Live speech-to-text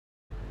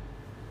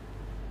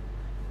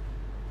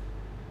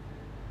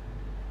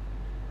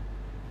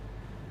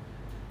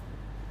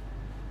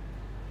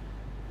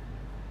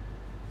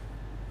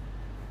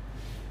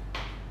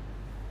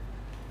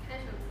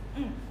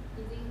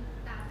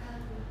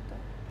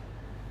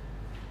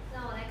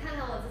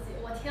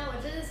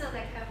像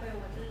在开会，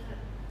我真是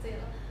醉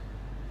了。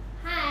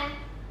嗨，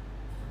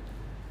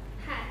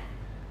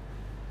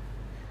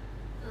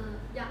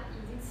已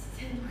经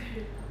7000多个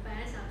人了。本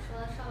来想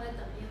说稍微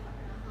等一会儿，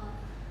然后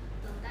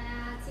等大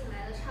家进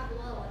来的差不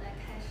多了，我再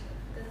开始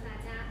跟大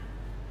家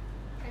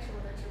开始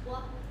我的直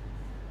播。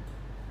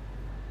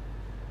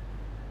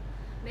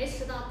没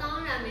迟到，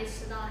当然没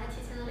迟到，还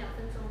提前了2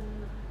分钟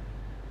呢。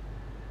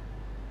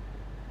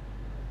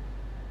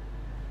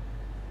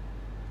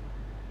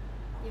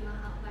你们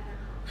好，晚上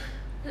好。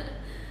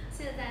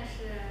现在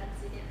是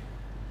几点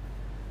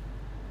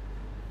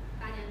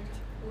？8点整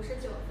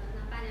，59分。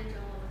那8点整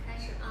我们开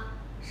始啊。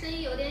声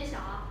音有点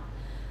小，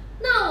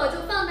那我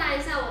就放大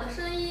一下我的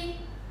声音，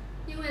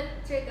因为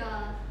这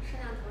个摄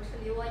像头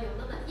是离我有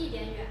那么一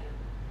点远。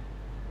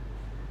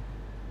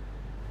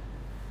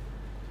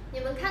你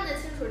们看得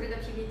清楚这个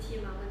PPT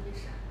吗？问题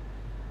是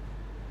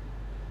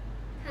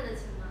看得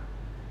清吗？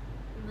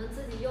你们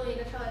自己用一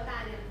个稍微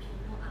大一点的屏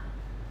幕啊。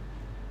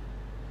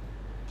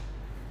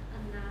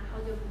好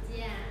久不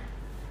见。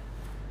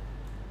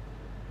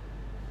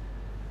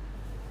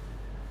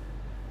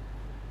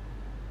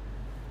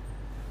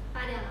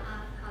8点了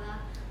啊，好的，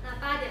那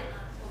8点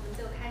了，我们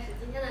就开始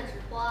今天的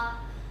直播。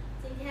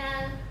今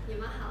天你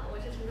们好，我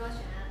是陈卓璇。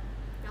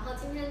然后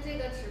今天这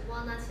个直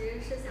播呢，其实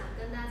是想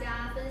跟大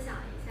家分享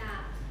一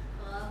下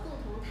和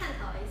共同探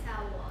讨一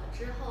下我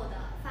之后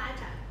的发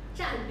展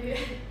战略，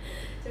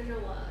就是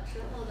我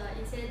之后的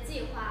一些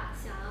计划，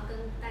想要跟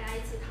大家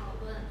一起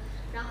讨论。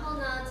然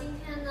后呢，今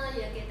天呢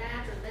也给大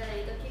家准备了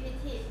一个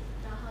PPT，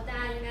 然后大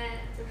家应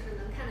该就是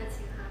能看得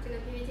清哈。这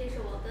个 PPT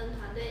是我跟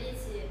团队一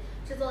起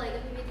制作了一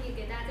个 PPT，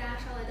 给大家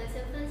稍微的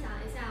先分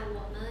享一下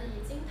我们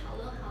已经讨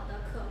论好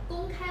的可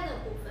公开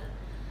的部分。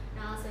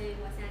然后，所以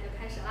我现在就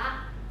开始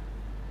啦。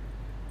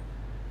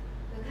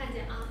能看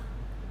见啊？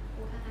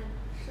我看看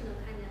是能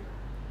看见吧？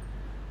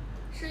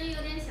声音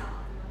有点小，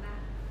怎么办？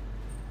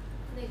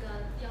那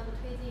个要不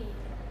推进一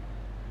点。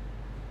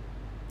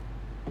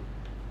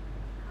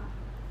好。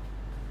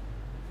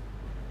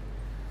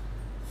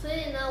所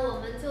以呢，我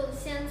们就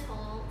先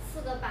从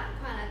4个板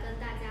块来跟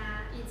大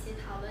家一起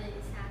讨论一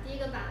下。第一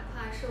个板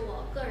块是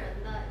我个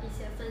人的一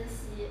些分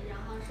析，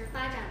然后是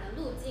发展的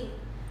路径，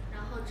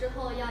然后之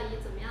后要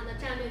以怎么样的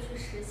战略去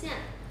实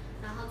现，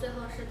然后最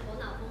后是头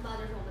脑风暴，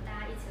就是我们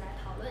大家一起来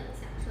讨论一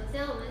下。首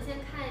先，我们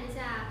先看一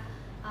下，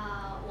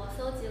我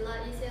搜集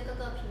了一些各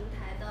个平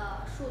台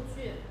的数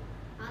据，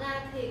然后大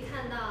家可以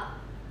看到。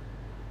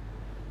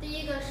第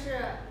一个是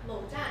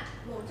某站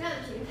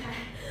平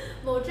台，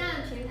某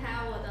站平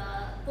台我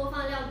的播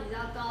放量比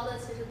较高的，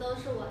其实都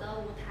是我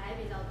的舞台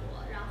比较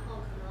多，然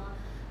后可能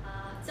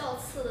较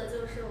次的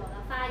就是我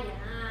的发言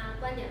啊、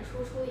观点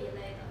输出一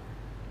类的，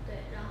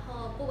对，然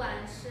后不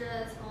管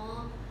是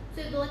从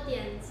最多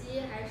点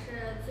击还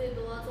是最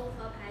多综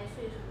合排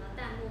序什么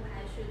弹幕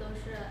排序都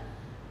是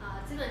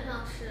基本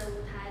上是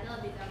舞台的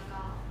比较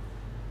高，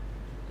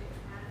对，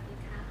大家可以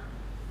看啊。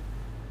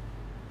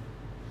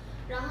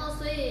然后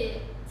所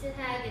以接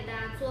下来给大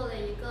家做了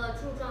一个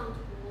柱状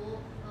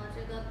图和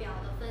这个表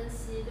的分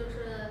析，就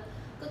是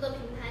各个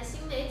平台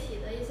新媒体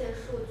的一些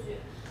数据，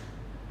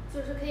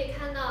就是可以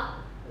看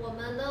到我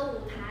们的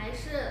舞台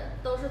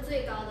都是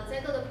最高的，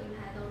在各个平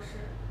台都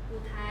是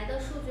舞台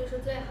的数据是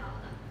最好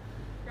的，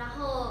然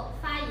后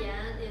发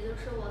言也就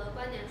是我的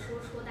观点输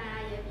出大家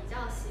也比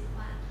较喜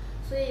欢，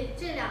所以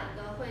这2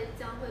个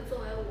将会作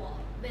为我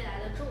未来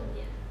的重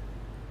点，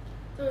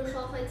就是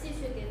说会继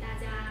续给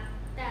大家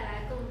带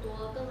来更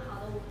多更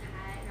好的舞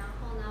台，然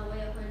后呢我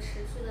也会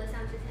持续的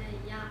像之前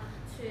一样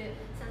去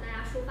向大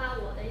家抒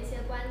发我的一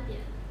些观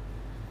点。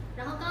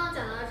然后刚刚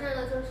讲到这儿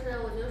呢，就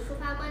是我觉得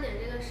抒发观点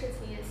这个事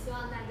情，也希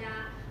望大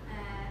家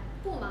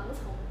不盲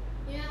从，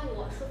因为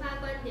我抒发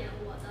观点，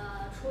我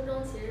的初衷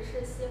其实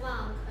是希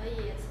望可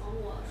以从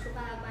我抒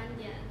发的观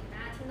点给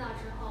大家听到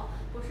之后，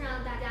不是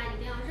让大家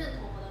一定要认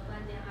同我的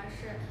观点，而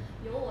是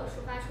由我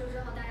抒发出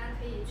之后，大家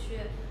可以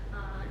去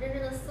认真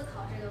的思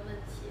考这个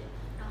问题，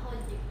然后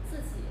以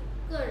自己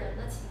个人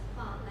的情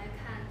况来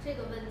看这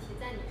个问题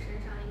在你身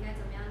上应该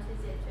怎么样去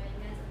解决，应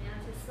该怎么样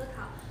去思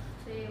考。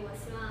所以我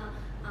希望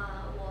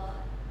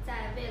我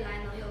在未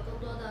来能有更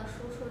多的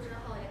输出之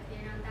后，也可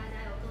以让大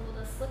家有更多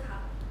的思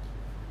考。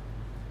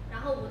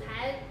然后舞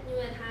台因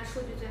为它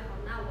数据最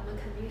好，那我们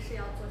肯定是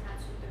要做下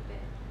去，对不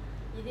对？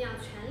一定要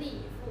全力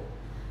以赴。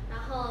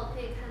然后可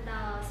以看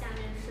到下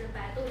面是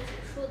百度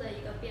指数的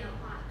一个变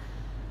化，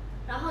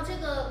然后这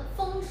个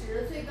峰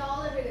值最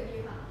高的这个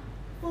地方，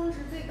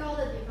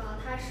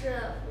它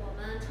是我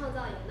们创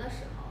造营的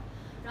时候，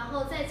然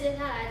后再接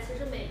下来其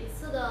实每一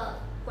次的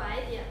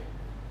拐点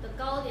的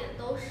高点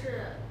都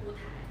是舞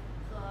台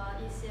和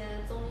一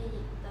些综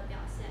艺的表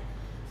现，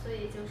所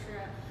以就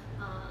是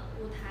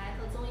舞台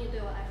和综艺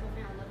对我来说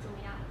非常的重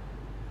要。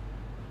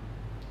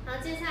然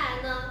后接下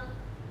来呢，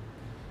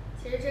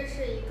其实这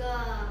是一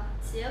个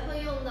企业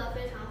会用的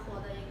非常火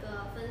的一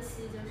个分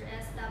析，就是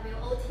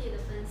SWOT 的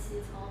分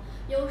析，从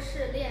优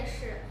势、劣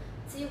势、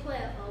机会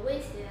和威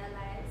胁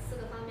来4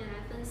个方面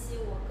来分析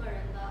我个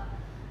人的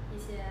一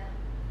些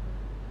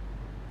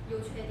优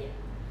缺点。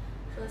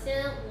首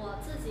先，我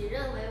自己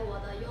认为我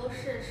的优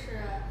势是，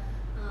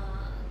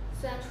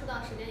虽然出道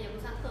时间也不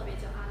算特别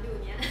久啊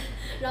，6年，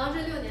然后这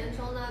6年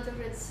中呢，就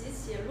是起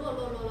起落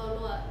落落落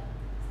落，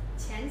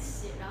前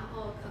起，然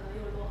后可能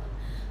又落，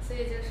所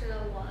以就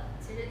是我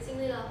其实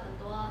经历了很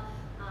多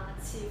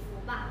起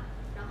伏吧，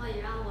然后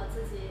也让我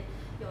自己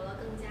有了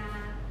更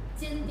加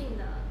坚定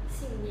的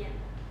信念，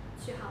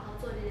去好好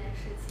做这件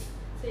事情。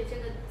所以这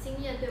个经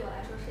验对我来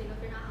说是一个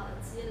非常好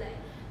的积累。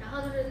然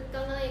后就是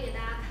刚刚也给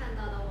大家看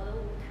到的，我的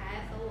舞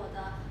台和我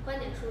的观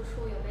点输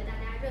出有被大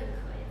家认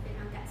可，也非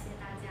常感谢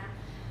大家。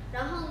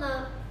然后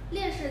呢，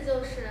劣势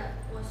就是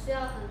我需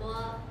要很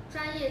多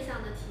专业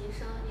项的提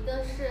升，一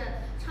个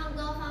是唱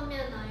歌方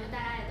面呢，因为大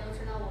家也都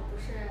知道我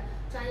不是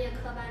专业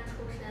科班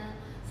出身，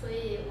所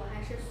以我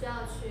还是需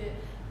要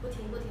去不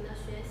停的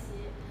学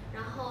习，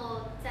然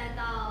后再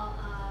到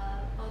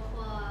包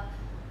括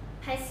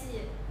拍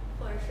戏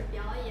或者是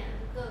表演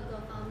各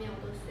个方面，我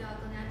都需要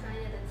更加专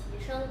业的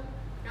提升。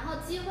然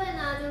后机会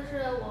呢，就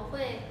是我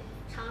会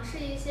尝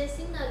试一些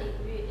新的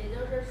领域，也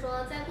就是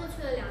说，在过去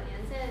的2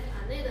年在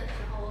团内的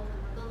时候，我可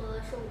能更多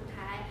的是舞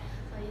台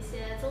和一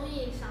些综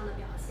艺上的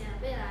表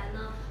现。未来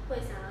呢，会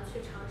想要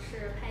去尝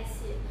试拍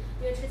戏，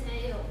因为之前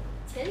也有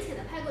浅浅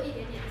的拍过一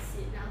点点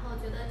戏，然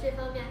后觉得这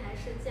方面还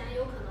是既然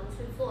有可能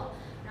去做，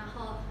然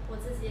后我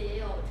自己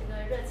也有这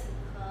个热情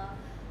和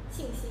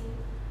信心，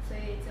所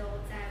以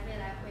就在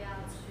未来会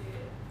要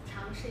去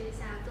尝试一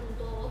下更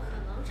多我可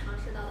能尝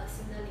试到的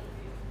新的领域。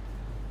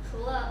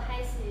除了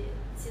拍戏，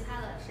其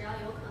他的只要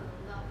有可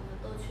能的，我们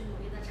都去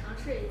努力的尝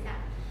试一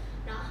下。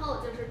然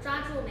后就是抓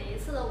住每一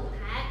次的舞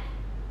台，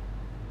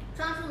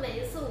抓住每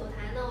一次舞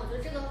台呢，我觉得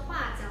这个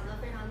话讲得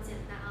非常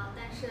简单啊，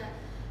但是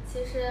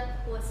其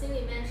实我心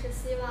里面是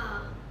希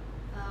望，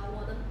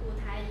我的舞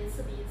台一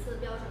次比一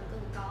次标准更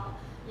高，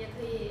也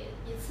可以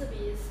一次比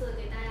一次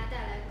给大家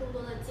带来更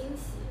多的惊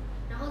喜。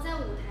然后在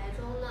舞台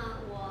中呢，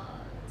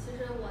其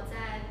实我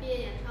在毕业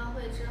演唱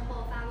会之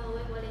后发过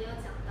微博里有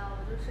讲到，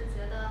我就是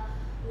觉得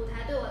舞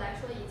台对我来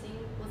说已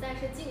经不再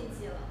是竞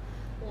技了。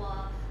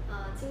我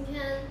今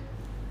天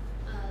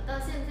到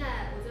现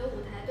在，我觉得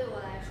舞台对我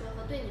来说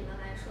和对你们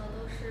来说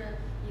都是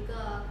一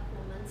个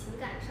我们情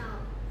感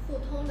上互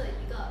通的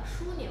一个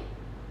枢纽，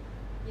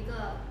一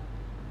个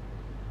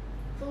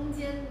中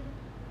间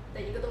的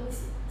一个东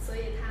西，所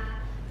以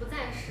它不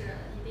再是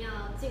一定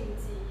要竞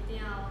技，一定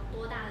要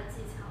多大的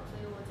技巧，所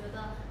以我觉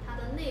得它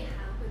的内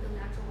涵会更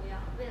加重要。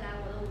未来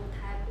我的舞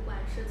台，不管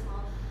是从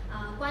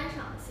观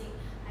赏性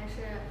还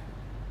是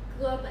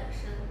歌本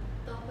身，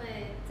都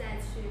会再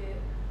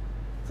去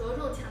着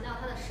重强调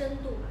它的深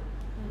度吧。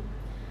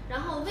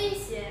然后威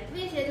胁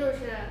就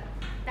是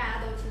大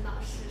家都知道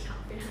市场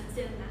非常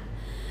艰难，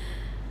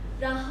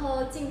然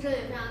后竞争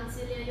也非常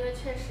激烈，因为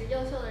确实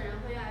优秀的人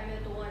会越来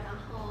越多，然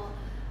后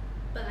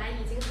本来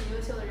已经很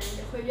优秀的人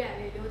也会越来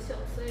越优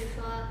秀，所以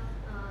说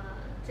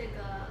这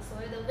个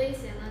所谓的威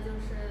胁呢，就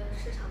是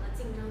市场的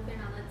竞争非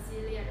常的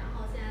激烈，然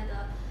后现在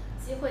的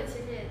机会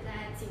其实也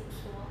在紧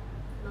缩，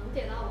能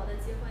给到我的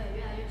机会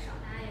也越来越少。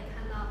大家也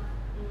看到，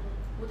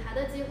舞台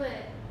的机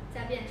会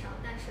在变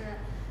少，但是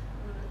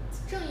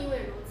正因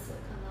为如此，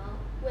可能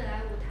未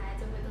来舞台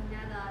就会更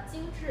加的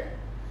精致。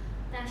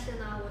但是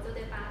呢，我就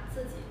得把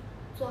自己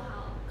做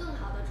好更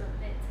好的准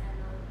备，才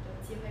能有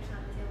机会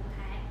上这些舞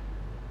台。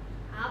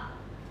好，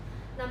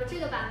那么这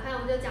个板块我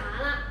们就讲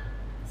完了。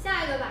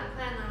下一个板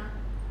块呢，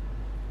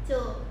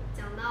就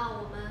讲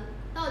到我们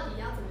到底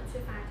要怎么去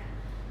发展，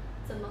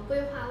怎么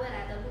规划未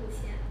来的路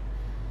线。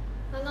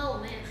刚刚我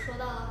们也说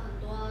到了很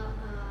多，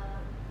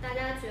大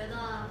家觉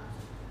得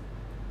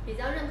比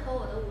较认可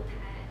我的舞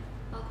台，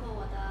包括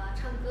我的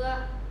唱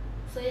歌，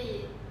所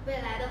以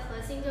未来的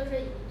核心就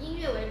是以音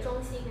乐为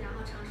中心，然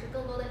后尝试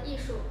更多的艺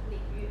术领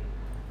域。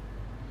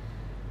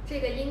这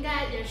个应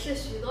该也是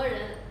许多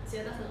人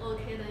觉得很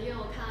OK 的，因为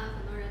我看了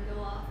很多人给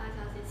我发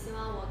消息，希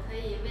望我可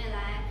以未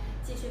来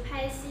继续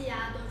拍戏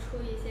呀，多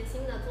出一些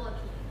新的作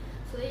品。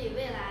所以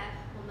未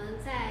来我们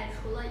在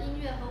除了音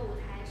乐和舞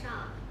台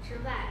上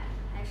之外，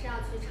还是要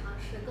去尝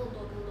试更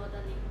多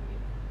的领域。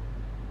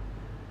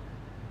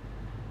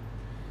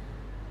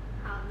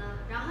好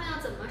呢，然后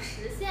要怎么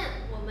实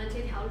现我们这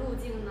条路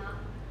径呢？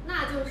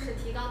那就是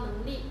提高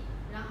能力，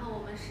然后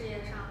我们事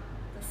业上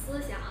的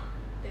思想，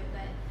对不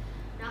对？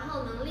然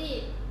后能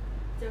力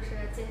就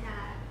是接下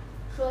来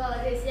说到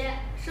的这些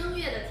声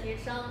乐的提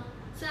升。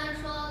虽然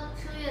说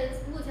声乐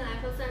目前来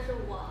说算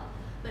是我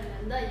本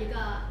人的一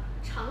个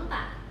长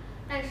板，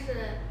但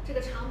是这个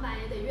长板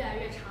也得越来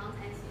越长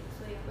才行，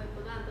所以会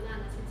不断的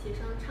去提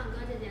升唱歌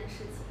这件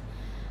事情。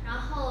然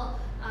后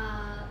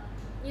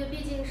因为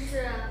毕竟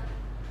是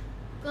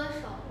歌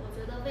手，我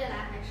觉得未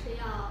来还是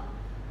要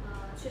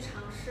去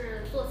尝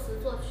试作词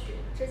作曲。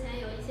之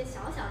前有一些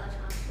小的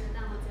尝试，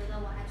但我觉得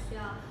我还需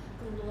要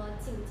更多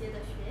进阶的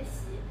学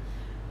习。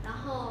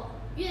然后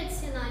乐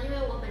器呢，因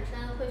为我本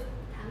身会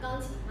弹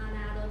钢琴嘛，大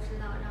家都知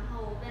道，然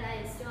后我未来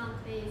也希望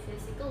可以学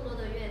习更多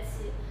的乐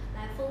器，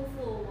来丰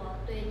富我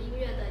对音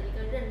乐的一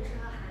个认知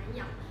和涵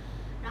养。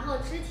然后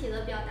肢体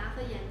的表达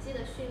和演技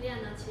的训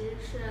练呢，其实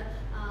是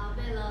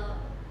为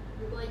了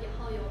如果以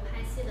后有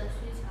拍戏的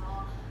需求，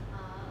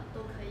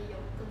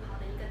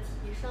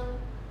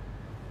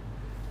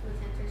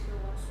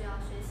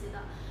析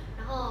的。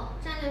然后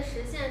战略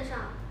实现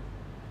上，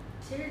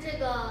其实这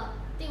个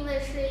定位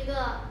是一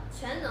个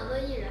全能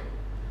的艺人。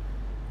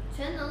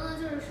全能呢，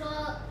就是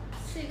说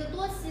是一个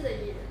多栖的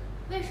艺人。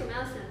为什么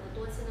要选择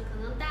多栖呢？可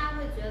能大家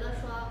会觉得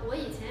说，我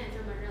以前也这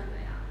么认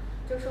为啊，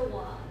就是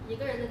我一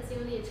个人的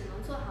精力只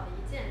能做好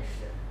一件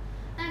事。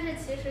但是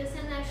其实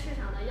现在市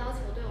场的要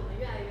求对我们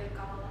越来越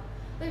高了。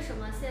为什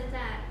么现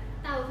在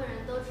大部分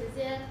人都直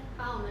接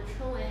把我们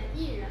称为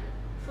艺人？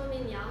说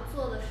明你要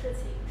做的事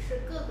情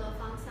是各个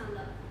方向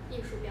的艺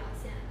术表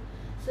现。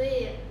所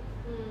以，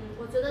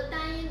我觉得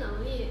单一能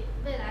力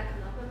未来可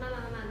能会慢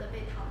慢的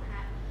被淘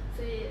汰。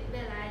所以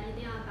未来一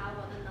定要把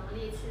我的能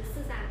力去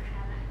四散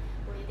开来，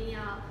我一定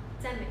要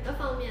在每个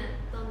方面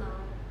都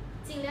能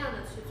尽量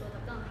的去做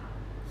得更好。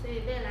所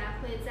以未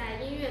来会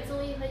在音乐、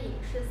综艺和影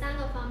视3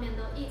个方面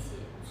都一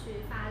起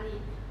去发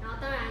力，然后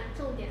当然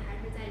重点还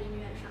是在音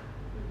乐上。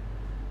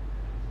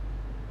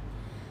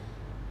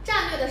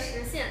战略的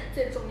实现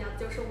最重要的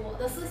就是我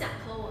的思想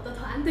和我的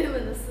团队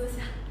们的思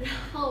想。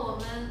然后我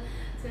们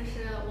就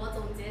是我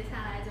总结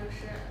下来就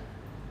是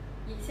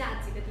以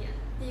下几个点。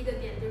第一个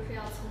点就是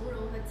要从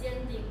容和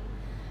坚定，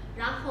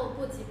然后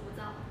不急不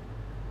躁。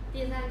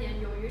第3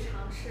点勇于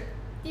尝试。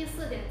第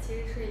4点其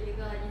实是一句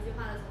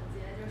话的总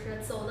结，就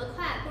是走得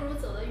快不如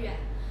走得远。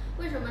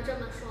为什么这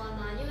么说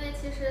呢？因为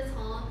其实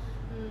从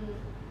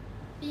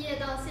毕业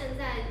到现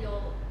在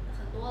有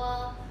很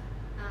多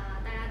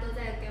大家都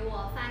在给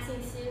我发信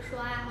息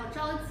说，哎，好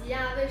着急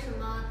啊，为什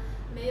么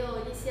没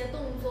有一些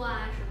动作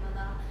啊什么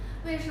的？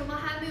为什么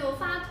还没有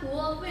发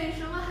图？为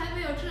什么还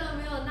没有这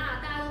没有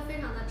那？大家都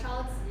非常的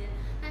着急。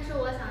但是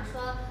我想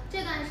说，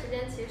这段时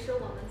间其实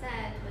我们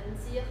在囤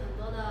积很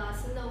多的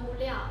新的物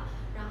料，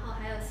然后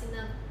还有新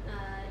的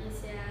一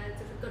些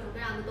就是各种各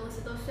样的东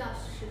西都需要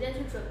时间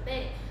去准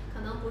备，可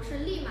能不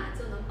是立马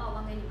就能曝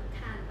光给你们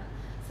看的。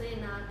所以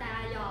呢，大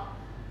家要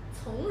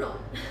从容，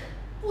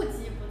不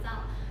急不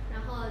躁。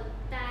然后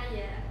大家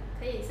也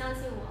可以相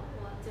信我，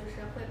我就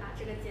是会把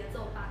这个节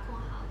奏把控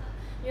好的。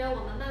因为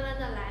我们慢慢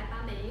的来，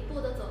把每一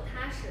步都走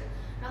踏实。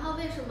然后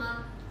为什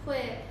么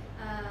会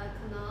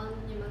可能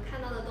你们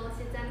看到的东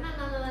西在慢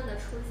慢的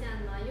出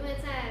现呢？因为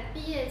在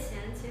毕业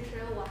前，其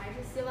实我还是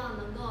希望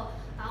能够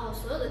把我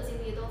所有的精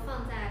力都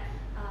放在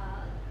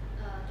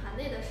团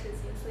内的事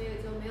情，所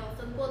以就没有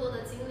分过多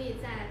的精力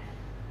在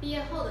毕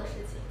业后的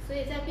事情。所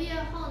以在毕业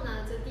后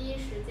呢，就第一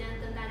时间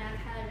跟大家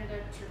开了这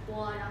个直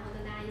播，然后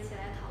跟大家一起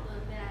来讨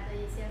论未来的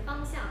一些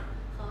方向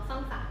和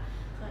方法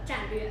和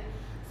战略。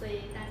所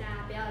以大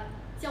家不要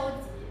焦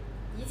急，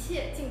一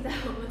切尽在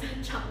我们的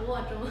掌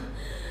握中。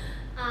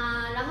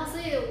然后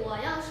所以我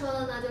要说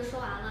的呢就说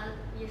完了。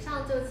以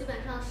上就基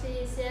本上是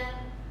一些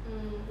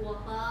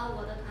我和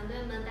我的团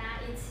队们大家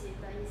一起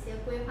的一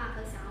些规划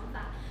和想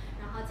法。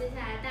然后接下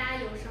来大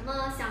家有什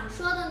么想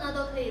说的呢，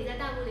都可以在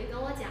弹幕里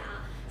跟我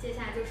讲。接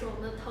下来就是我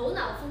们的头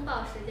脑风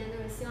暴时间，就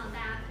是希望大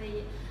家可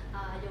以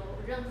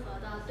有任何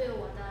的对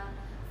我的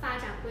发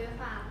展规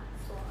划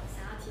所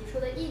想要提出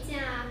的意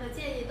见啊和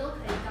建议都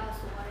可以告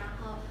诉我，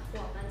然后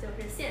我们就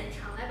是现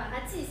场来把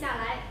它记下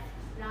来，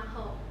然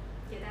后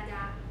给大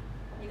家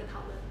一个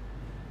讨论。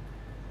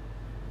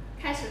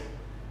开始，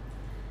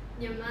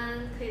你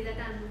们可以在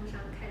弹幕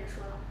上开始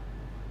说了。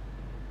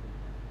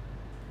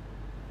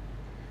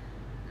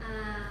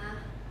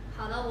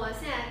好的，我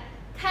现在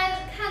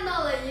看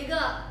到了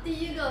第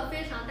一个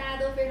大家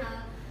都非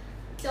常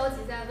焦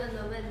急在问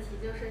的问题，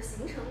就是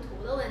行程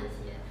图的问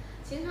题。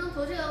行程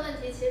图这个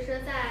问题，其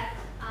实在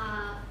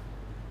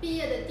毕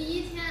业的第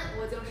1天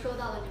我就收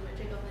到了你们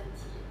这个问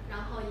题，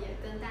然后也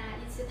跟大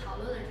家一起讨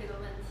论了这个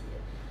问题。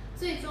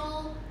最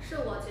终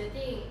是我决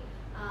定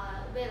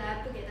未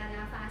来不给大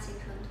家发行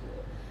程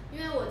图，因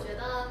为我觉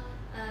得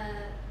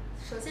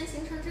首先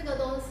行程这个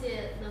东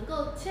西能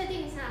够确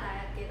定下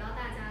来给到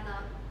大家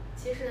的，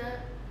其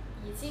实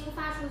已经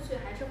发出去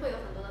还是会有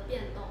很多的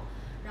变动。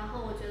然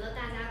后我觉得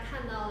大家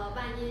看到了，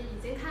万一已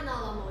经看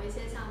到了某一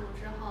些项目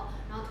之后，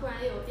然后突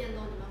然又有变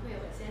动，你们会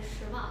有一些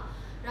失望。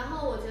然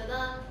后我觉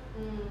得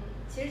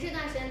其实这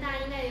段时间大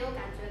家应该也有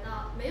感觉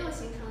到，没有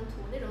行程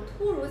图那种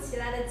突如其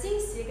来的惊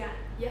喜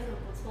感也很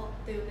不错，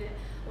对不对？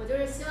我就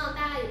是希望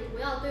大家也不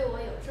要对我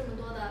有这么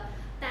多的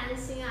担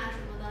心啊什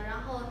么的。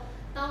然后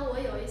当我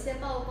有一些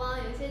曝光、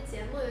有一些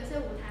节目、有一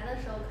些舞台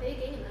的时候，可以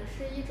给你们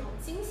是一种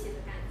惊喜的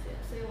感觉。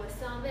所以我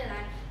希望未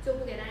来就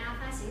不给大家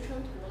发行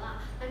程图了，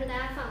但是大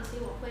家放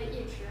心，我会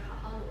一直好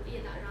好努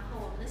力的。然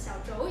后我们的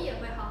小轴也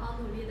会好好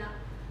努力的，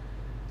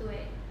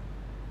对。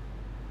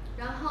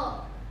然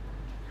后，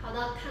好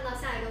的，看到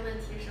下一个问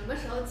题，什么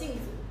时候进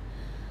组？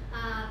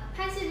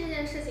拍戏这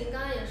件事情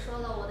刚刚也说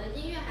了，我的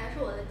音乐还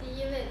是我的第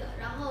1位的。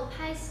然后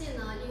拍戏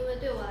呢，因为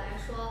对我来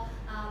说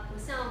不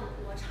像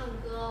我唱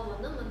歌我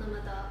那么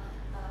的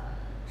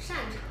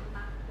擅长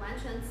吧，完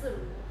全自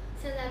如。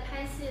现在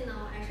拍戏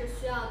呢，我还是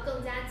需要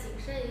更加谨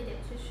慎一点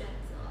去选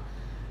择，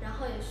然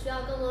后也需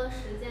要更多的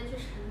时间去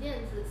沉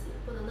淀自己，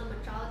不能那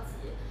么着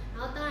急。然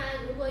后当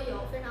然如果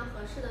有非常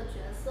合适的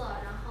角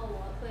色，然后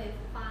我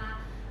会花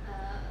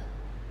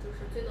就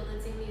是最多的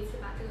精力去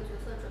把这个角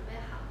色准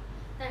备好。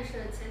但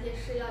是前提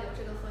是要有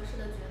这个合适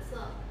的角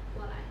色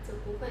过来，就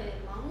不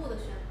会盲目的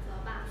选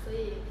择吧。所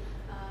以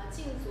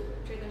进组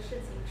这个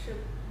事情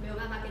是没有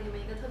办法给你们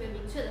一个特别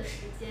明确的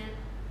时间。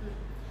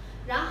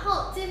然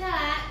后接下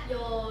来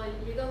有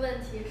一个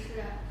问题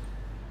是，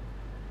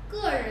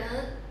个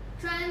人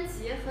专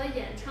辑和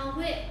演唱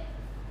会。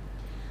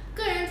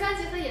个人专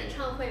辑和演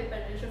唱会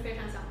本人是非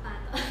常想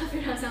办的，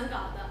非常想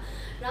搞的。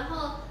然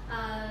后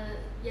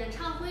演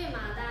唱会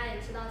嘛，大家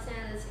也知道现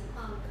在的情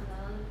况可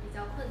能比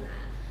较困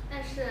难，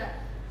但是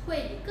会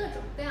以各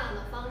种各样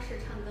的方式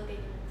唱歌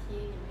给你们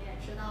听，你们也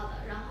知道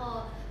的。然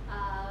后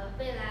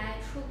未来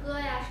出歌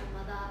呀什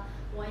么的，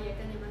我也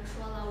跟你们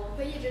说了，我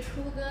会一直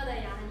出歌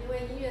的呀，因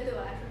为音乐对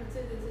我来说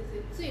是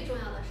最重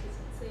要的事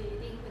情，所以一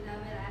定会在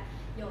未来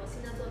有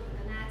新的作品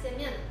跟大家见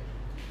面的。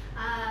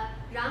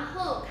然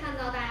后看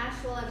到大家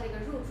说了这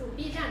个入驻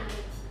B 站的问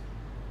题，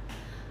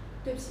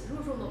对不起，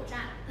入驻某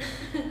站，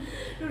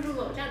入驻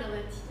某站的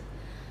问题。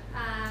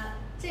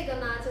这个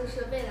呢，就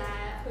是未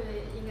来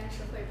应该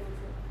是会入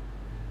驻的，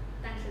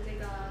但是这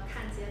个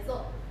看节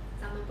奏，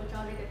咱们不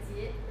着这个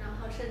急。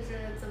然后甚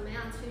至怎么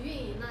样去运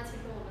营呢？其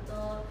实我们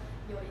都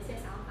有一些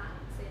想法，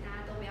所以大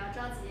家都不要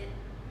着急。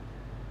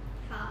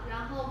好，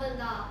然后问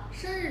到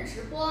生日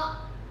直播，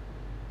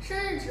生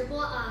日直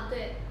播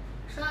对，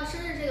说到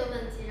生日这个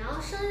问题，然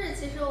后生日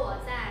其实我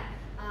在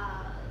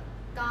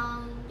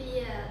刚毕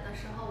业的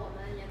时候，我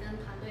们也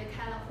跟团队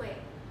开了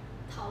会，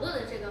讨论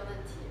了这个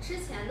问题。之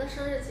前的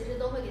生日其实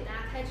都会给大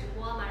家开直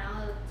播嘛，然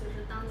后就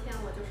是当天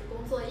我就是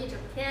工作一整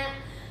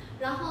天。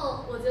然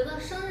后我觉得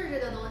生日这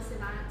个东西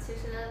吧，其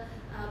实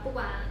不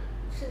管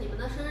是你们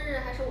的生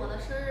日还是我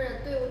的生日，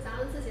对于咱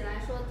们自己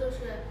来说都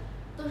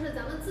是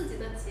咱们自己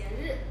的节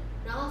日。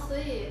然后所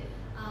以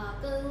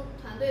跟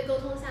团队沟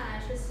通下来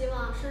是希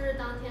望生日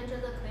当天真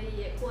的可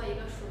以过一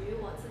个属于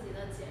我自己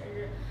的节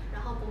日，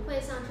然后不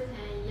会像之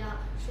前一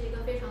样是一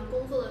个非常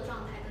工作的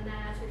状态跟大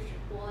家去直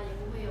播，也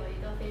不会有一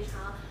个非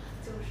常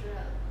就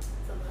是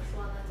怎么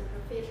说呢，就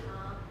是非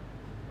常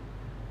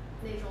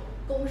那种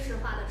公式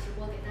化的直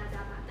播给大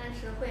家吧，但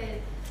是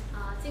会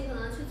尽可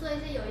能去做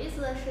一些有意思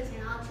的事情，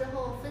然后之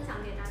后分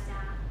享给大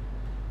家，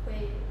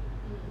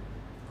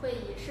会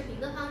以视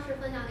频的方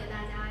式分享给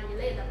大家一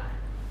类的吧，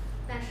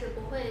但是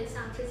不会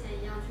像之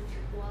前一样去直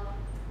播了。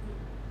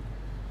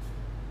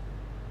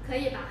可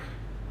以吧？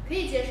可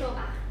以接受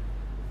吧？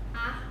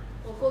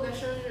我过个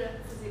生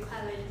日自己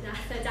快乐一下，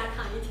在家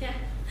躺一天，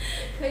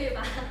可以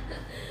吧？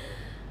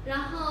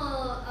然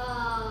后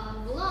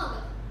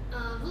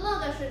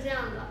vlog 是这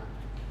样的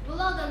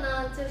 ，vlog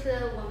呢就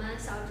是我们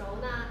小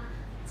轴呢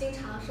经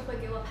常是会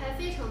给我拍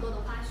非常多的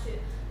花絮，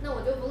那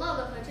我就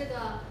vlog 和这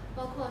个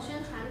包括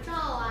宣传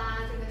照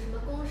这个什么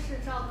公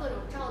示照各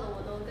种照的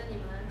我都跟你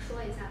们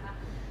说一下吧。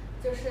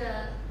就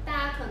是大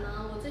家可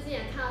能我最近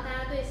也看到大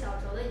家对小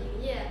轴的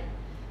营业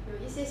有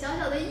一些小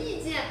小的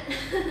意见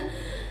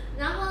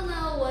然后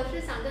呢，我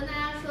是想跟大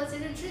家说，其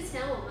实之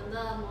前我们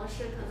的模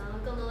式可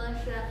能更多的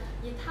是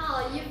一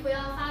套衣服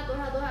要发多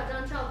少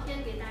张照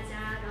片给大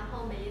家，然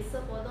后每一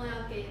次活动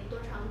要给多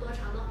长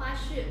的花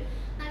絮。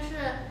但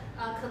是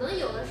可能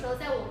有的时候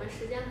在我们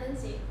时间很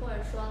紧，或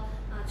者说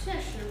确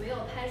实没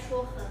有拍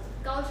出很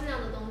高质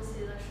量的东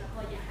西的时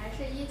候，也还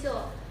是依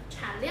旧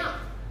产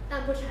量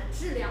但不产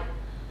质量。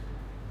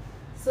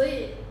所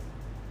以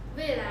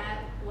未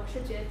来我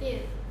是决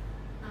定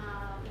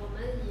我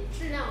们以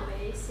质量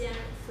为先，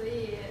所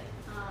以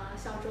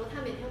小轴他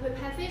每天会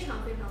拍非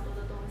常多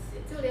的东西，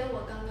就连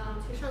我刚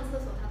刚去上厕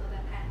所他都在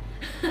拍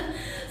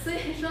所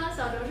以说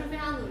小轴是非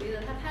常努力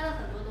的，他拍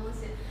了很多东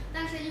西，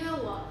但是因为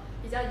我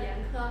比较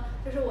严苛，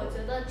就是我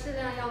觉得质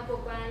量要过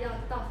关，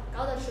要到很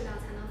高的质量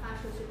才能发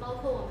出去，包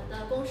括我们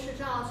的公示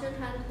照、宣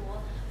传图，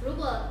如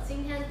果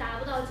今天达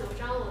不到9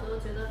张我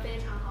都觉得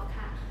非常好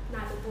看，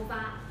那就不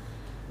发，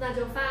那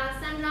就发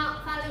3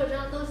张、发6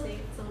张都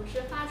行，总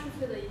之发出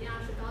去的一定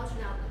要是高质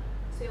量的。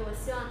所以我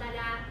希望大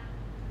家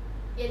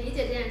也理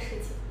解这件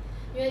事情，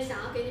因为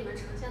想要给你们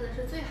呈现的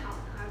是最好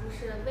的，而不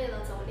是为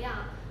了走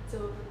量就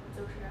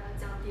是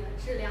降低了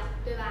质量，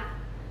对吧？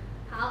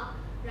好，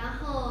然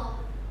后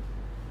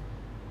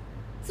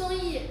综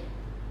艺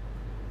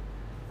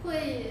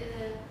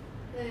会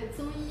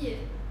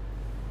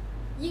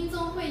音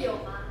综会有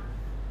吗？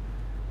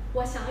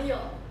我想有，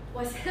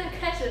我现在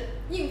开始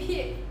应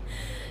聘，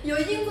有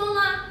音综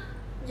吗？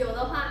有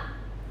的话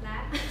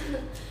来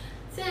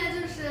现在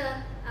就是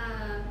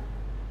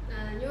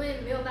因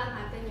为没有办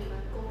法跟你们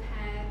公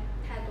开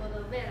太多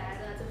的未来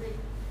的就是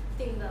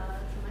定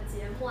的什么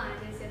节目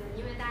这些的，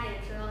因为大家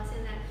也知道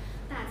现在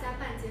大家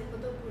办节目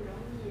都不容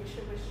易，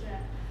是不是？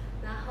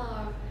然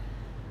后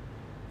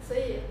所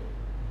以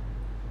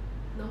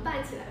能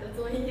办起来的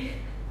综艺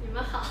你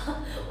们好，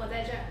我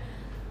在这儿，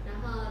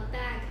然后大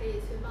家可以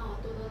去帮我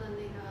多的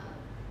那个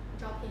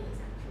招聘一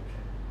下，是不是？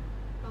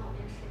帮我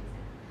面试一下。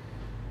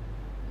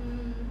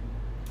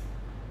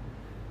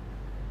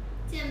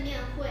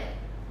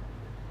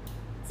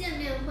见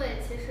面会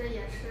其实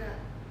也是，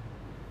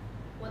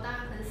我当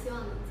然很希望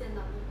能见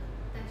到你们，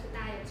但是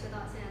大家也知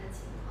道现在的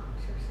情况，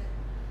是不是？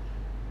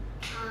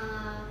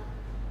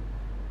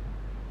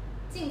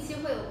近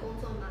期会有工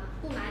作吗？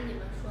不瞒你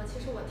们说，其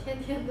实我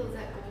天天都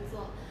在工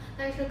作，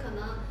但是可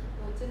能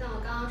就像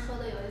我刚刚说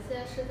的，有一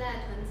些是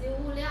在囤积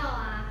物料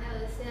啊，还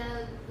有一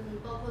些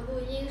包括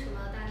录音什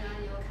么，大家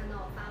也有看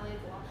到我发微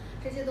博，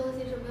这些东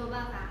西是没有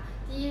办法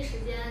第一时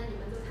间你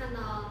们就看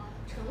到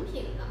成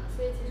品的，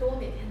所以其实我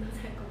每天都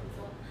在工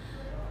作。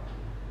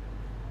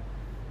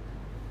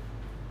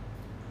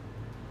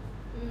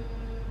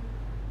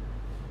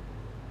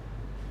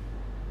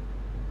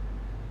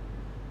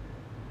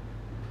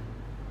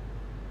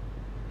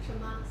什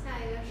么？下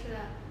一个是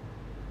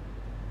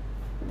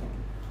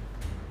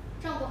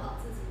照顾好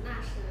自己，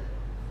那是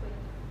会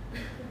的。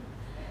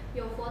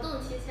有活动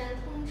提前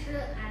通知，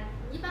哎，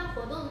一般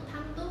活动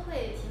他们都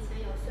会提前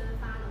有宣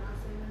发的嘛，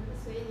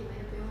所以你们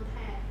也不用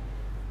太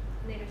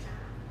那个啥。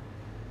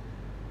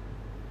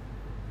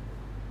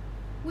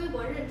微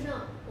博认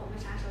证我们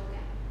啥时候改？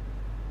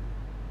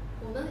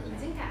我们已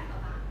经改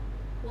了吧？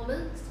我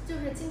们就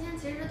是今天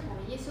其实是统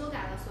一修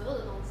改了所有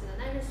的东西的，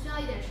但是需要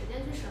一点时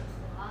间去审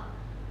核，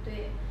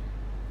对。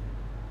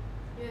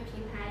因为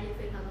平台也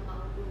非常的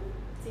忙碌，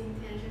今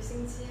天是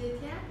星期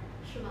天，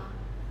是吗？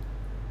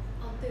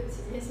哦，对不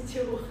起，今天星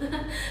期五，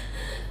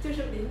就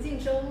是临近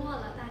周末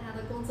了，大家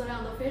的工作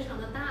量都非常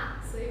的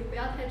大，所以不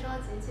要太着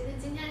急。其实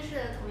今天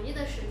是统一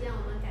的时间，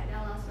我们改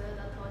掉了所有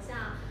的头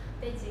像、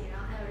背景，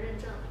然后还有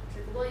认证，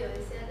只不过有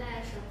一些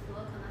在审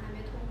核，可能还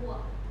没通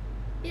过，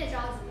别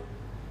着急。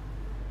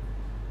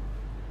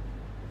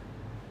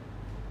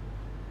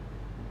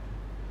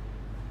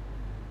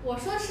我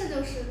说是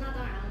就是，那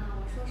当然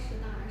了，我说是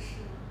当然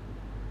是了。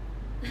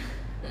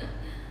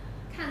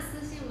看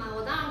私信吗？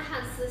我当然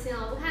看私信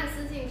了，我不看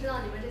私信知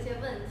道你们这些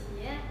问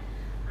题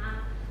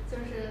啊，就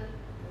是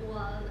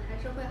我还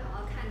是会好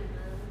好看你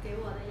们给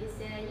我的一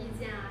些意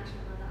见啊什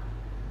么的。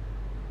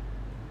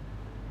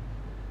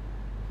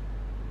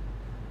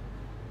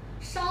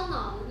烧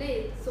脑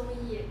类综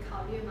艺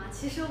考虑吗？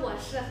其实我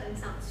是很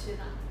想去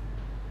的，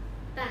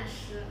但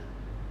是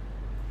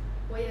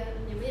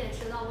你们也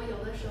知道，我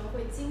有的时候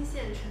会惊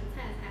现陈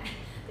菜菜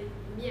的一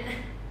面，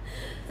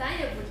咱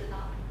也不知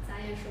道，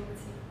咱也说不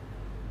清。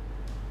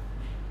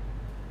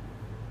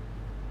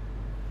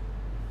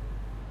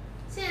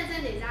现在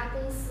在哪家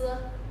公司？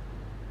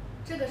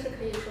这个是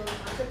可以说的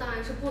吗？这当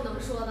然是不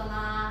能说的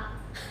啦，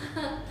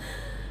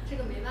这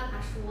个没办法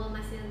说嘛，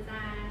现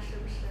在是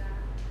不是？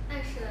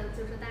但是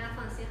就是大家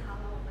放心好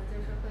了，我们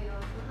就是会有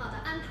很好的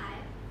安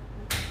排，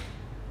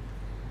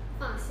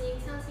放心，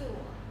相信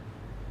我。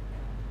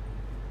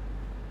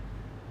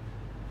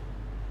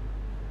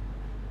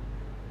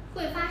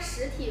会发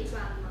实体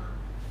专吗？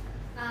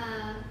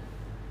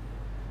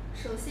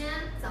首先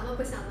咱们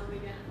不想那么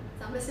远，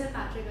咱们先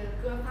把这个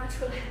歌发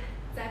出来，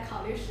再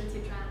考虑实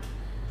体专，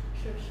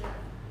是不是？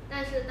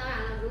但是当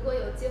然了，如果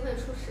有机会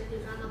出实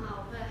体专的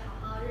话，我会好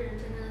好认认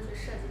真真的去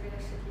设计这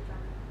个实体专，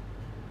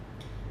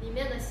里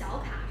面的小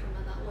卡什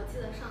么的，我记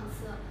得上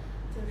次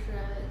就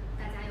是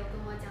大家有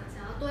跟我讲，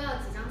想要多要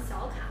几张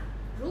小卡，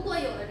如果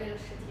有了这个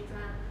实体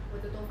专，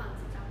我就多放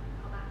几张，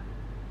好吧？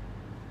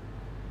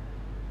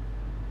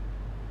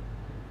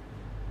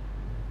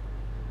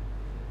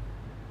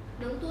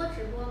能多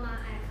直播吗？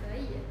哎，可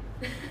以，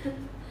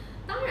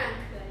当然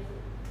可以。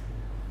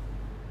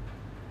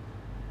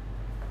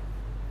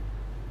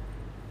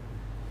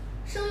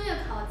声乐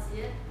考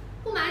级，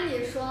不瞒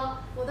你说，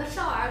我的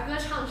少儿歌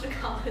唱是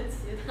考得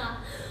级的，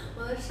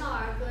我的少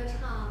儿歌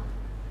唱，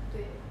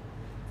对，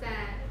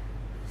在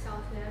小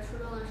学、初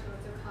中的时候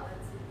就考了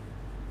级。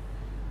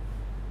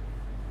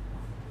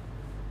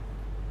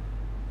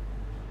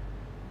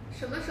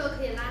什么时候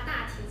可以拉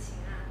大提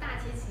琴啊？大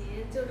提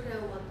琴就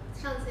是我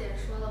上次也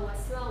说了，我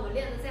希望我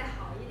练得再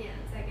好一点，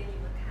再给你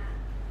们看。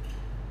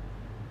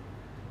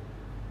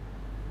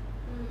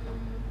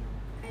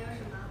还有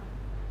什么？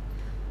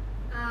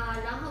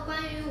然后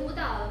关于舞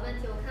蹈的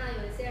问题，我看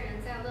到有一些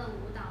人在问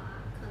舞蹈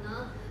啊，可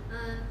能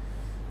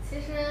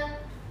其实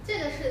这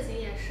个事情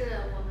也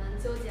是我们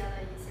纠结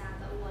了一下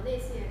的，我内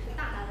心也是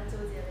大大的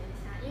纠结了一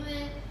下，因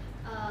为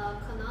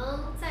可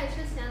能在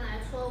之前来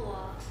说，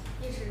我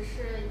一直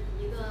是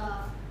以一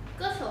个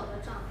歌手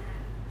的状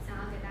态，想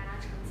要给大家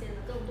呈现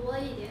的更多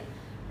一点，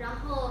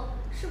然后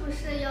是不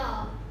是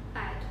要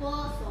摆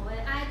脱所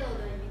谓 idol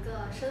的一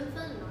个身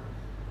份呢？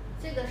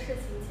这个事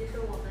情其实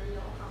我们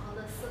有好好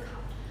的思考。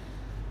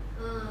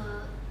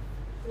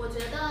我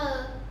觉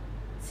得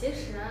其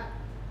实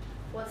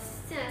我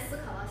现在思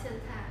考到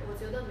现在，我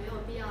觉得没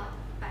有必要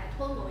摆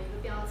脱某一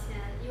个标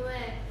签，因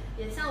为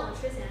也像我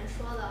之前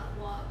说的，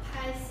我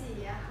拍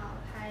戏也好，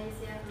拍一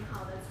些很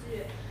好的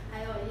剧，还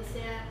有一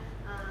些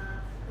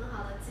很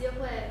好的机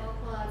会，包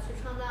括去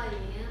创造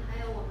营，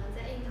还有我们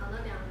在印堂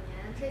的2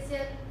年，这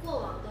些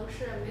过往都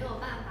是没有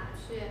办法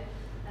去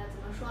怎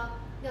么说，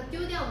要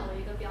丢掉某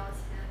一个标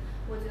签。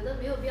我觉得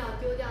没有必要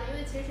丢掉，因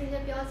为其实这些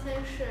标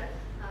签是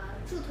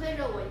助推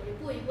着我一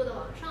步一步的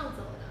往上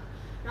走的。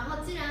然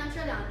后既然这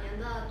2年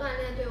的锻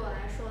炼对我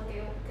来说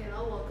给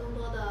了我更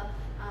多的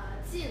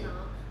技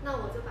能，那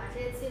我就把这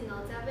些技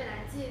能在未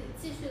来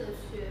继续的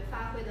去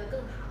发挥的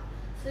更好。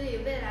所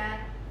以未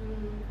来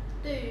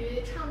对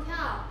于唱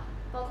跳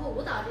包括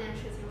舞蹈这件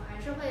事情，我还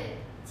还是会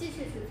继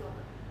续去做的，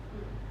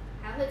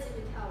还会继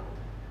续跳舞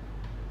的。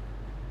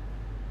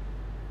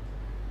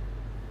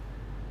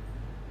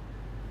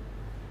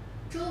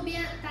周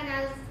边，大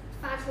家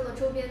发出了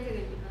周边这个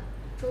疑问，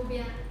周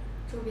边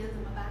怎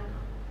么办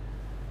呢？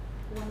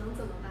我能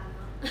怎么办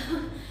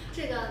呢？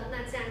这个，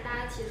那既然大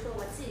家提出了，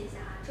我记一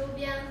下啊，周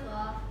边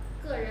和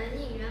个人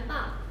应援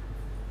棒。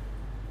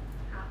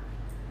好，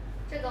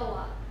这个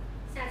我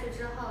下去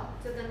之后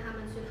就跟他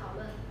们去讨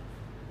论，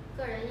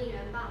个人应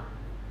援棒、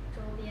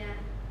周边，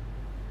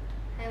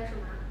还有什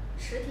么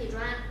实体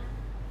砖。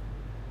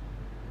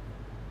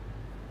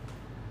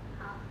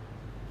好，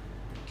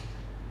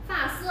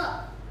发色，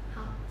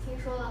好，听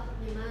说了，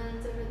你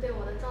们就是对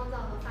我的妆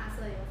造和发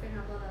色有非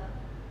常多的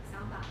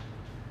想法。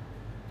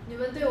你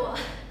们对我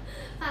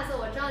发色，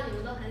我知道你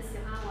们都很喜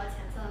欢我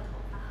浅色的头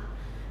发啊。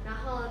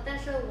然后，但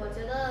是我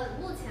觉得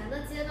目前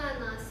的阶段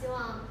呢，希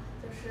望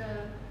就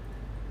是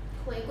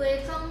回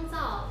归妆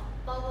造，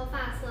包括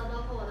发色，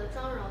包括我的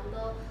妆容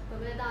都回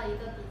归到一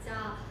个比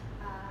较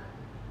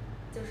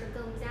就是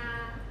更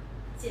加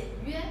简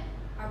约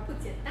而不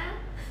简单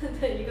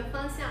的一个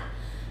方向。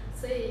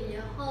所以以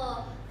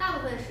后大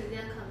部分时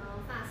间可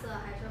能发色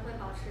还是会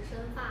保持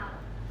深发的，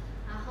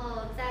然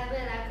后在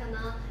未来可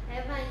能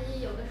万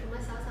一有个什么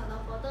小小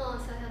的活动、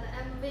小小的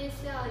MV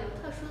需要有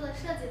特殊的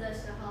设计的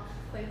时候，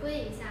回归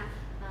一下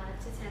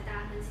之前大家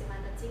很喜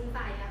欢的金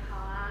发也好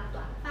啊，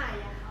短发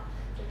也好，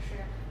就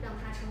是让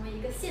它成为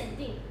一个限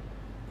定，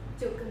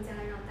就更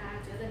加让大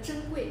家觉得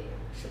珍贵，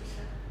是不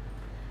是？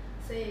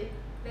所以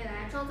未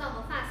来妆造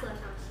和发色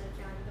上是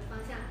这样一个方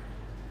向。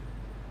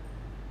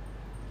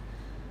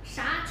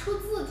啥出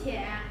字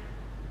帖？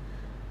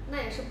那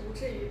也是不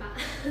至于吧，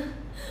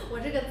我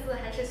这个字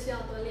还是需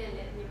要多练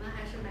练，你们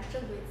还是买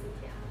正规字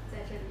帖啊，在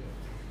这里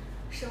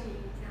声明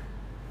一下。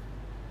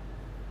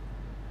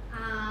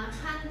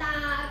穿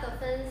搭的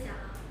分享，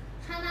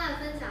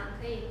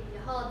可以以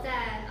后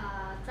再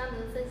专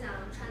门分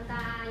享穿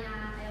搭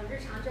呀，还有日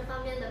常这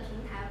方面的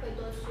平台会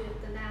多去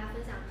跟大家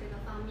分享这个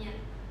方面。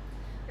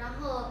然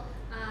后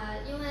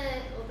因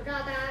为我不知道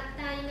大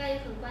家应该也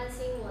很关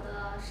心我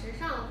的时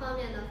尚方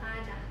面的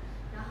发展，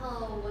然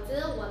后我觉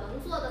得我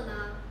能做的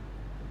呢，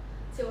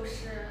就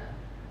是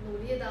努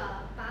力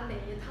的把每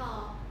一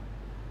套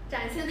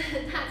展现在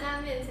大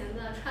家面前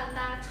的穿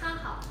搭穿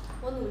好，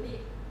我努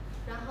力，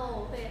然后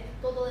我会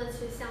多多的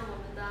去向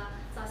我们的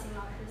造型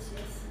老师学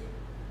习，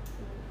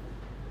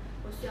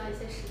我需要一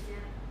些时间，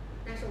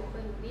但是我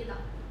会努力的，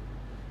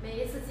每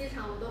一次机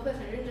场我都会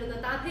很认真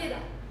的搭配的。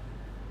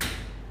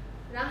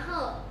然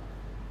后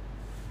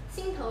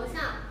新头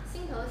像怎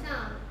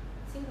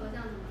么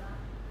了？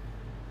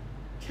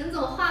陈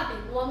总画饼，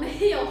我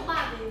没有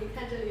画饼，你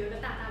看这里有个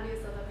大大绿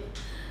色的饼，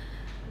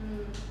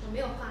我没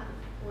有画饼，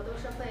我都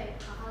是会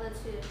好好的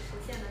去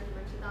实现的，你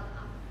们知道的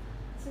啊。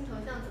新头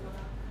像怎么了？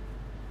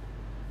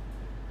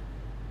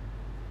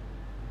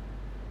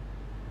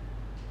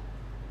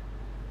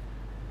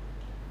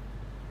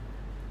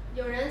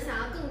有人想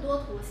要更多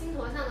图，新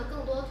头像的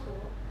更多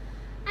图，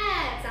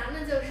咱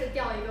们就是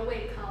吊一个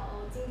胃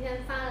口，今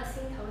天发了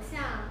新头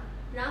像，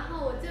然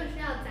后我就是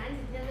要攒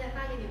几天再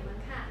发给你们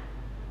看，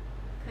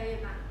可以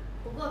吧？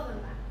不过分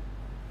吧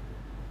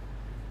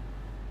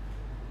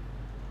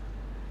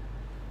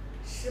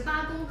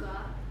？18宫格，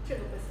这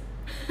个不行，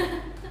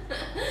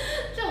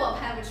这我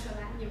拍不出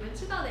来，你们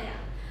知道的呀。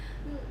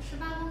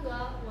18宫格，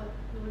我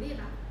努力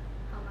吧，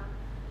好吗？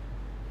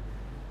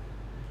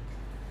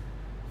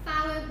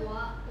发微博，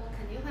我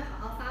肯定会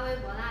好好发微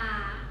博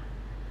啦。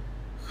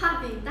画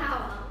饼大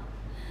王，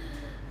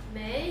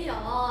没有，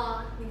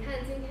你看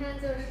今天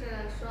就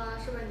是说，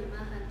是不是你们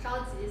很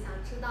着急，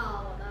想知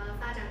道我的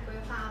发展规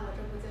划？我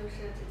这不就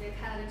是直接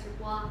开了个直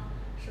播，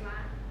是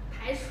吧？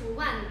排除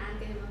万难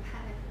给你们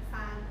发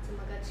这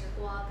么个直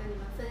播，跟你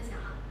们分享，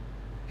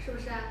是不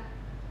是？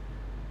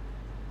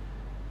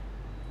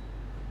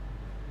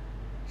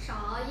少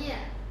熬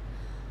夜，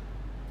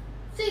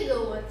这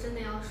个我真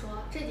的要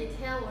说，这几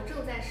天我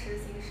正在实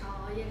行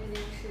少熬夜这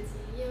件事情，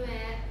因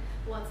为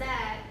我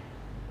在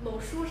某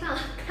书上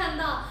看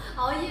到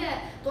熬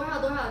夜多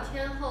少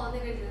天后那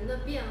个人的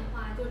变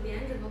化，就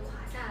脸整个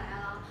垮下来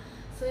了。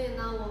所以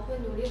呢，我会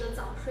努力的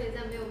早睡，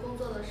在没有工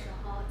作的时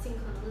候，尽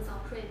可能的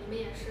早睡。你们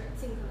也是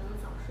尽可能的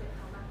早睡，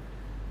好吗？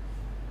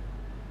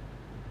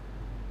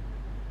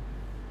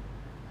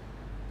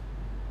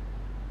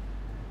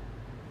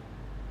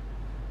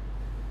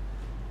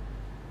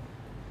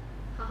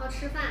好好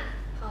吃饭，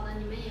好的，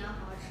你们也要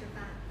好好吃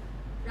饭。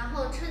然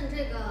后趁这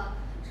个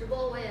直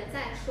播，我也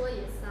再说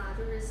一次啊，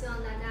就是希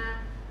望大家，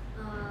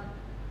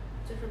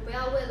就是不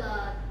要为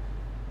了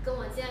跟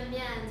我见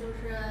面，就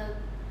是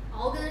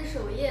熬更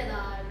守夜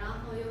的，然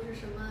后又是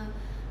什么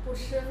不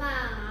吃饭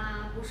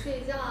啊、不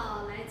睡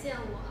觉来见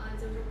我，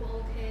就是不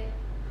OK，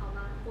 好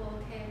吗？不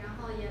OK， 然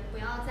后也不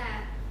要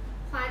再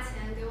花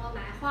钱给我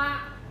买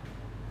花，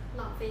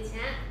浪费钱。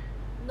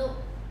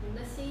No， 你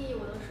们的心意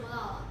我都收到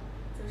了，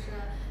就是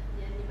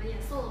你们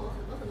也送了我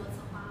很多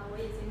次花，我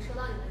已经收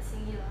到你们的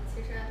心意了。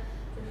其实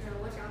就是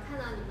我只要看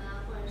到你们，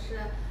或者是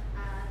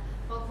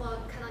包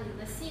括看到你们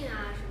的信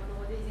啊什么的，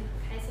我就已经很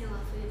开心了。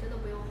所以真的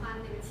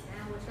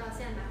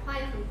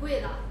贵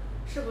的，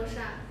是不是？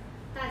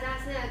大家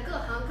现在各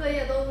行各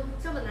业都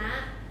这么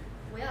难，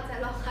不要再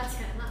乱花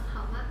钱了，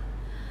好吗？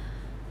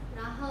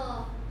然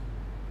后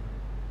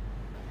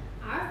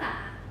耳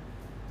返，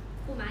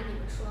不瞒你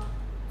们说，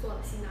做了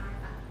新的耳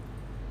返，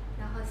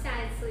然后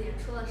下一次演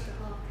出的时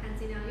候看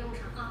尽量用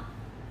上啊。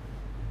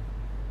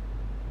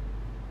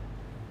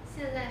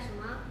现在什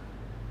么？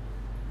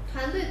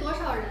团队多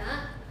少人？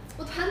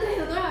我团队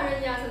有多少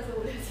人？1、2、3、4、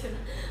5、6、7，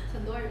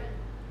很多人，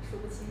数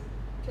不清，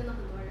真的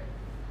很多人。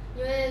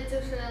因为就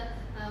是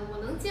我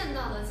能见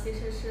到的其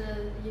实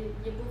是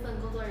一部分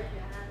工作人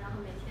员，然后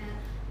每天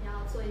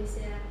要做一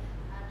些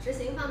执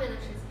行方面的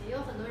事情，也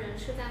有很多人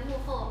是在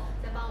幕后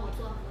在帮我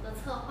做很多的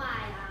策划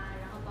呀，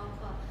然后包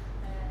括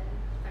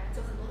反正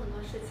就很多很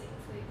多事情，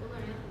所以工作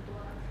人员很多，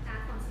大家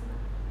放心吧。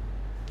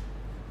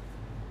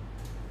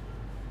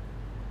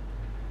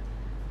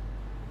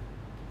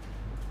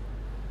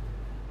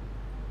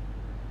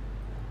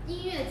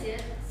音乐节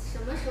什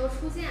么时候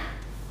出现？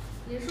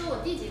你说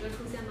我第几个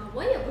出现吗？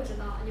我也不知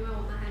道，因为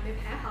我们还没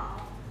排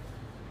好。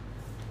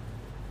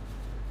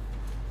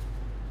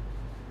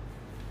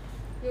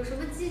有什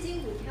么基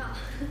金股票？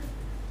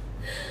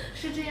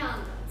是这样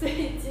的，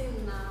最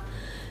近呢，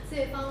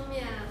这方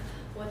面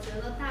我觉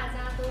得大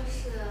家都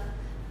是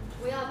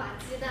不要把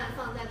鸡蛋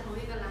放在同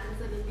一个篮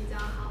子里比较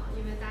好，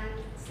因为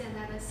现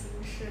在的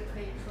形势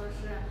可以说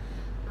是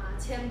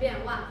千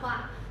变万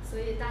化，所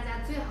以大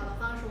家最好的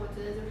方式，我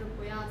觉得就是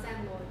不要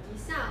在某一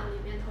项里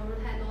面投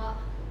入太多，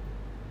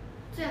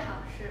最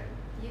好是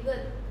一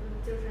个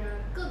就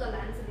是各个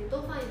篮子里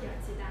都放一点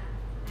鸡蛋，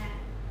哎。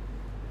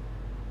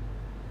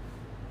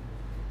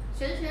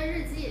玄学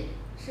日记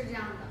是这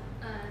样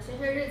的，玄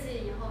学日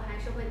记以后还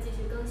是会继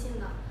续更新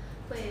的，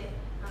会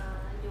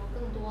有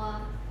更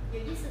多有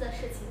意思的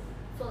事情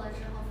做了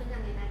之后分享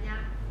给大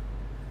家。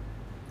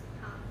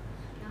好，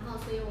然后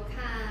所以我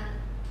看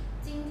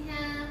今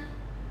天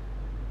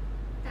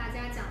大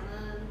家讲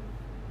的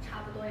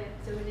差不多也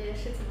就是这些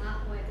事情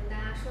了，我也跟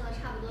大家说的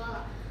差不多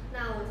了，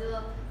那我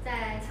就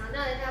再强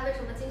调一下为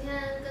什么今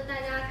天跟大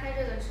家开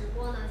这个直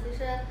播呢？其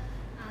实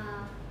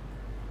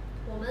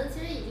我们其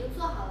实已经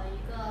做好了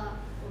一个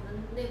我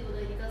们内部的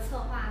一个策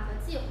划和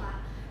计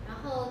划，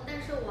然后但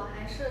是我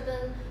还是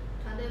跟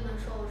团队们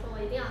说，我说我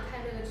一定要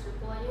开这个直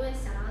播，因为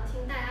想要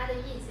听大家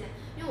的意见，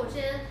因为我之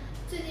前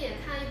最近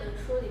也看一本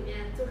书，里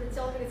面就是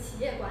教这个企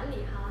业管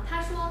理哈，他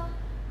说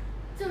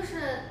就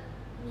是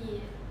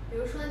你比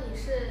如说你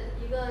是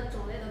一个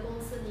种类的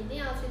公司，你一定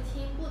要去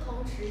听不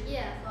同职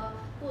业和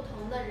不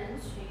同的人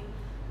群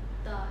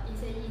的一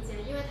些意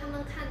见，因为他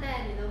们看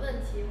待你的问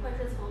题会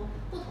是从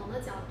不同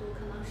的角度，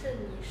可能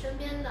是你身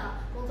边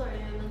的工作人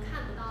员们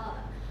看不到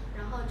的，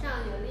然后这样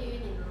有利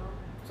于你能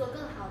做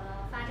更好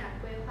的发展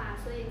规划。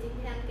所以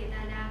今天给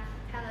大家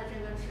开了这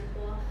个直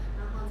播，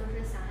然后就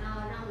是想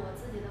要让我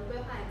自己的规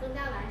划也更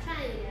加完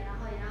善一点，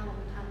然后也让我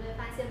们团队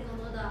发现更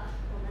多的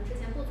我们之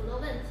前不足的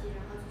问题，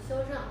然后去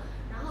修正，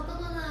然后更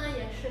多呢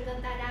也是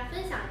跟大家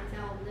分享一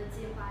下我们的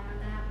计划，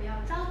让大家不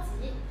要着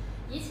急，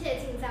一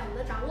切尽在我们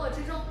的掌握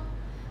之中。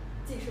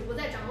即使不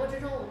在掌握之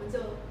中，我们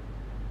就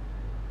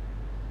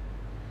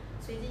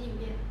随机应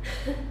变，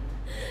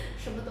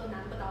什么都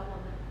难不倒我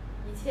们，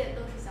一切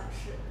都是小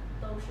事，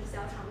都是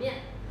小场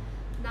面。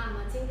那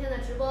么今天的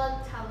直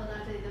播差不多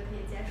到这里就可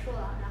以结束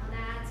了，然后大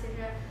家其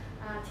实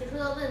提出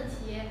的问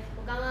题，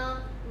我刚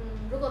刚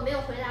如果没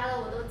有回答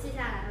的我都记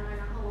下来了，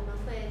然后我们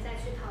会再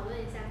去讨论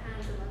一下，看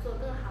怎么做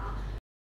更好。